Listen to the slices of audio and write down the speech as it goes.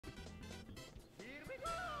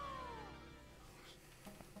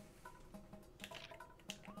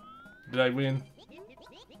Did I win?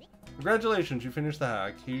 Congratulations, you finished the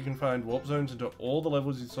hack. Here you can find warp zones into all the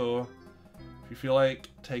levels you saw. If you feel like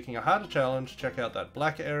taking a harder challenge, check out that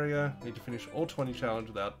black area. Need to finish all 20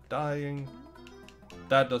 challenges without dying.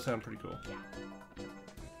 That does sound pretty cool.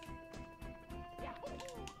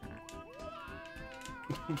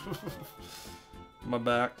 My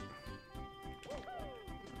back.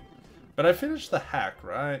 But I finished the hack,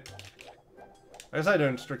 right? I guess I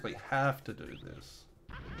don't strictly have to do this.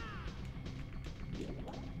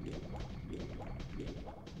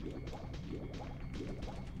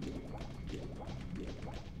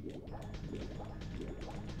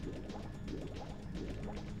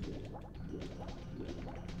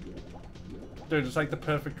 Dude, it's like the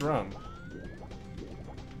perfect run.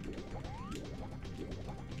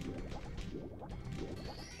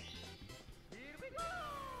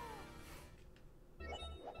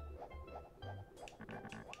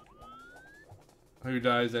 Who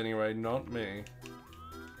dies anyway? Not me.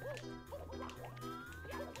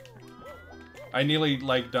 I nearly,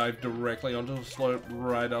 like, dived directly onto the slope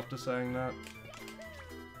right after saying that.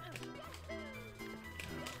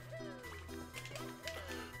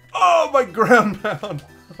 Oh, my ground pound!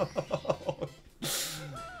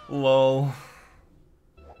 Lol.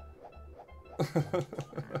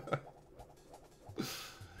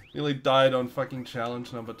 Nearly died on fucking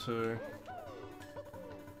challenge number 2.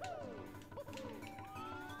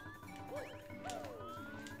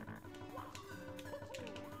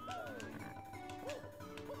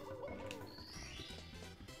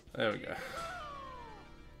 There we go.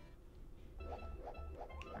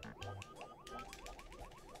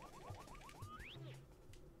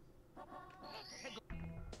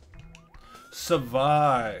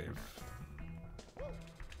 Survive.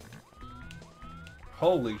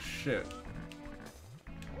 Holy shit.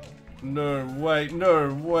 No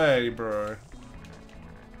way, bro.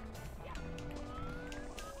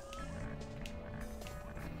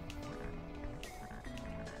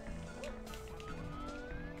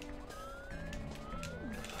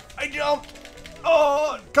 I jumped!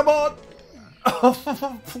 Oh, come on!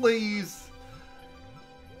 Oh, please.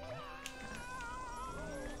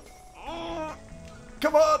 Oh,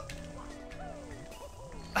 come on!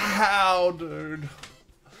 How, dude?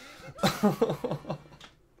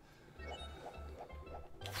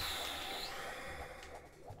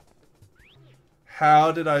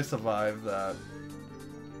 How did I survive that?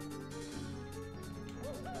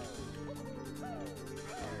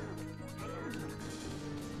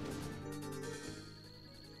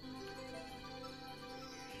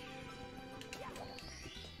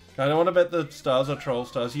 I don't want to bet the stars are troll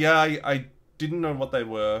stars. Yeah, I didn't know what they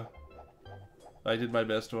were. I did my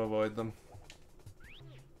best to avoid them.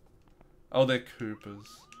 Oh, they're Koopas.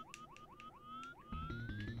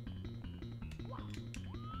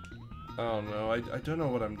 Oh no, I don't know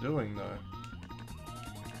what I'm doing though.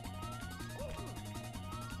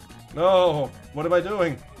 No! What am I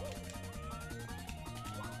doing?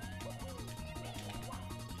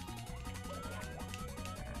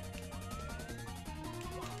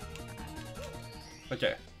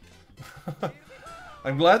 Okay.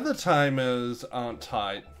 I'm glad the timers aren't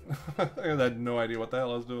tight. I had no idea what the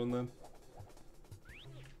hell I was doing then.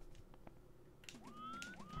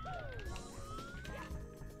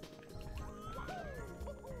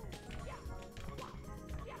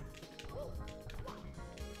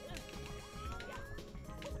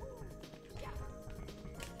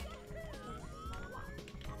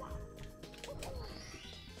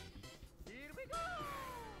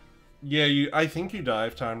 Yeah, I think you die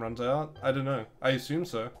if time runs out. I don't know. I assume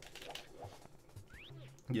so.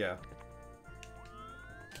 Yeah.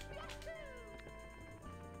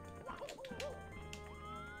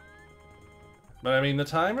 But I mean, the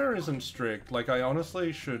timer isn't strict. Like, I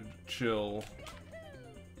honestly should chill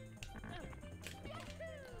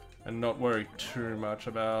and not worry too much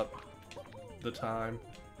about the time.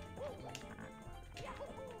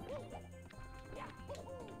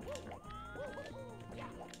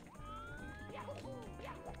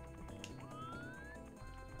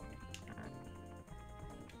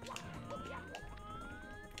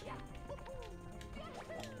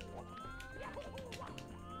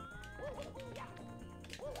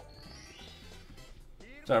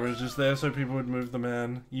 Timer was just there so people would move the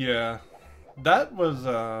man. Yeah. That was,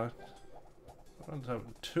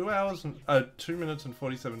 2 hours and, 2 minutes and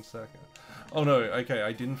 47 seconds. Oh no, okay,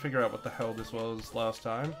 I didn't figure out what the hell this was last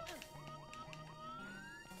time.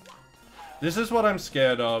 This is what I'm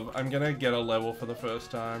scared of. I'm gonna get a level for the first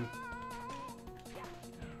time.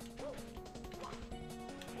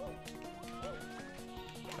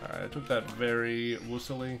 Alright, I took that very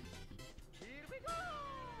wussily.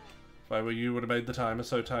 If I were you, would have made the timer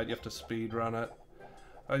so tight you have to speed run it.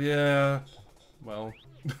 Oh yeah, well.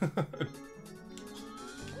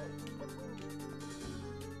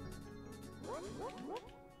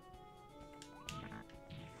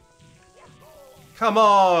 Come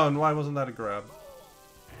on! Why wasn't that a grab?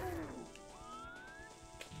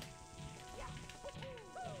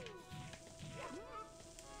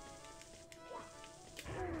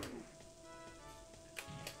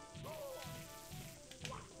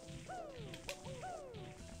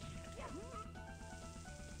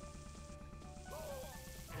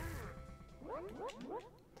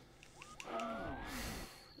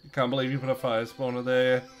 Can't believe you put a fire spawner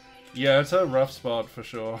there. Yeah, it's a rough spot for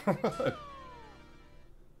sure.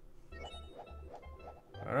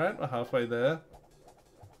 Alright, we're halfway there.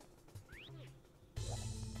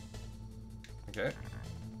 Okay.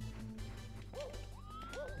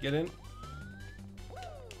 Get in.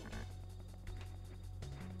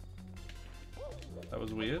 That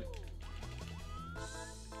was weird.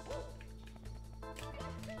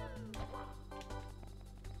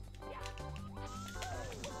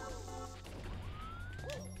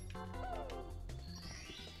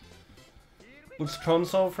 Looks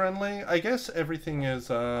console friendly. I guess everything is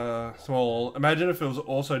small. Imagine if it was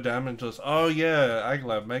also damageless. Oh yeah,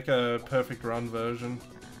 Aglab, make a perfect run version.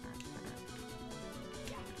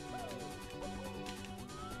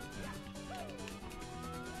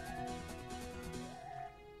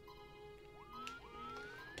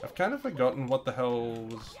 I've kind of forgotten what the hell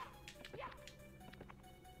was...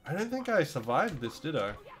 I don't think I survived this, did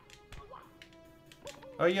I?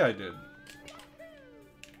 Oh yeah, I did.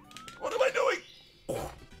 What am I doing?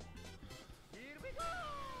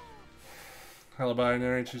 Hello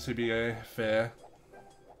binary, 2CBA, fair.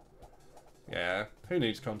 Yeah, who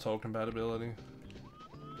needs console compatibility?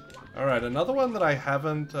 Alright, another one that I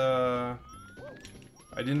haven't, I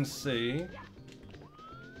didn't see.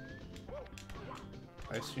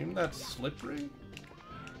 I assume that's slippery?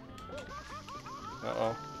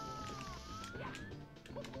 Uh-oh.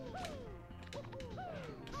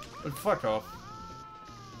 Oh, fuck off.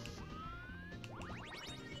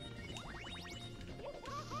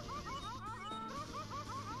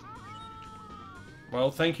 Well,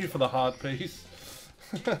 thank you for the heart piece.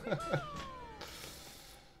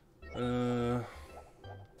 I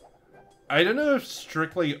don't know if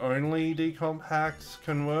strictly only decomp hacks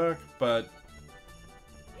can work, but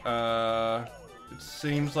it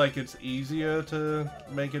seems like it's easier to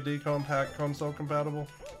make a decomp hack console compatible.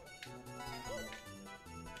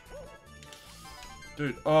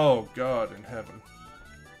 Dude, oh god in heaven.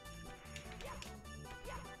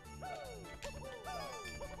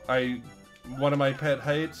 One of my pet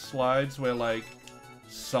hates slides where like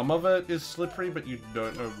some of it is slippery but you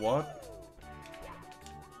don't know what.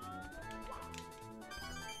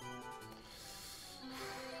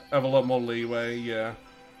 I have a lot more leeway, yeah.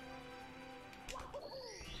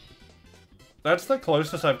 That's the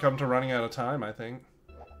closest I've come to running out of time, I think.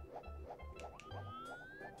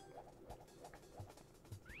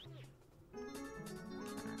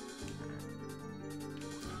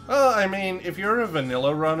 Well, I mean, if you're a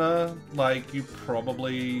vanilla runner, like, you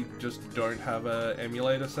probably just don't have a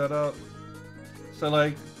emulator set up. So,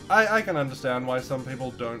 like, I can understand why some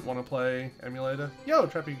people don't want to play emulator. Yo,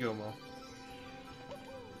 Trappy Gilmore.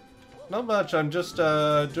 Not much, I'm just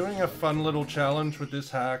doing a fun little challenge with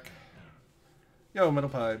this hack. Yo, Metal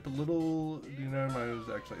Pipe, little do you know I was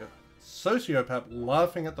actually a sociopath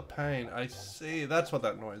laughing at the pain. I see, that's what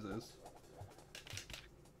that noise is.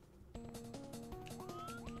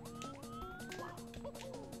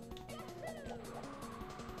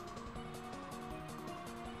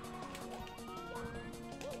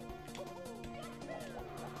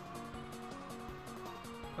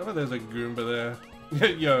 I bet there's a Goomba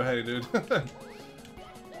there. Yo, hey dude.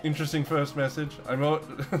 Interesting first message. I'm out.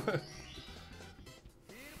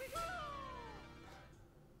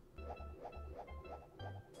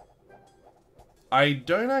 I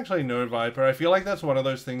don't actually know Viper. I feel like that's one of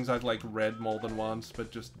those things I've like read more than once, but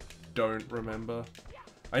just don't remember.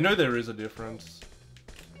 I know there is a difference.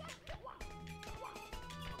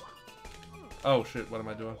 Oh shit, what am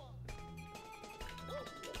I doing?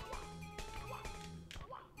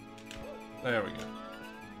 There we go.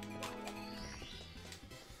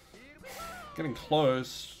 Getting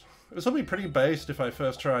close. This will be pretty based if I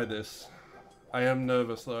first try this. I am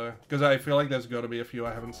nervous though, because I feel like there's got to be a few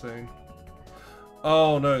I haven't seen.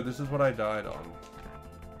 Oh no, this is what I died on.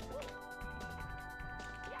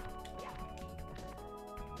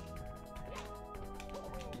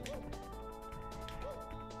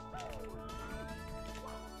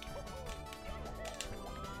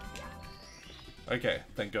 Okay,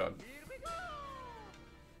 thank God.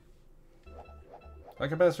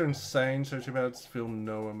 Psychopaths are insane, sociopaths feel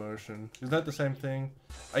no emotion. Is that the same thing?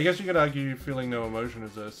 I guess you could argue feeling no emotion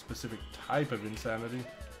is a specific type of insanity.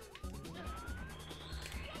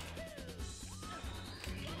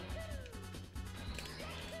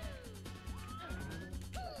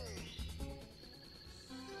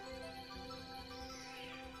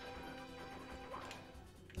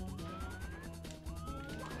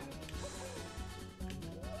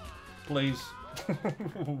 Please.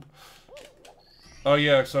 Oh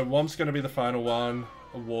yeah, so Womp's gonna be the final one.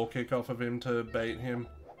 A wall kick off of him to bait him.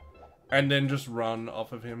 And then just run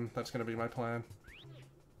off of him. That's gonna be my plan.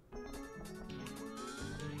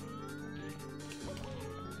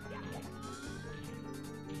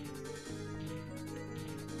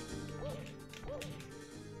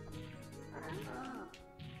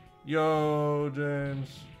 Yo,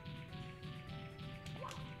 James.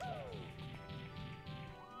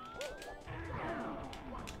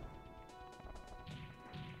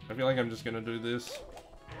 I feel like I'm just gonna do this.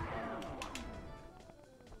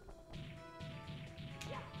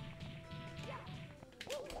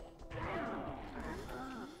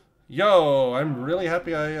 Yo, I'm really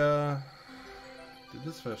happy I did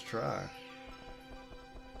this first try.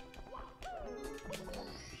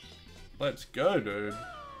 Let's go, dude.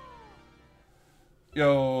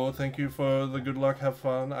 Yo, thank you for the good luck, have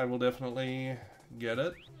fun. I will definitely get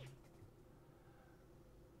it.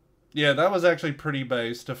 Yeah, that was actually pretty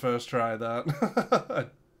base to first try that.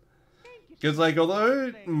 Because, like,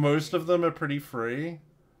 although most of them are pretty free,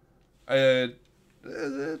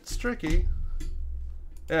 it's tricky.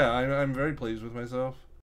 Yeah, I'm very pleased with myself.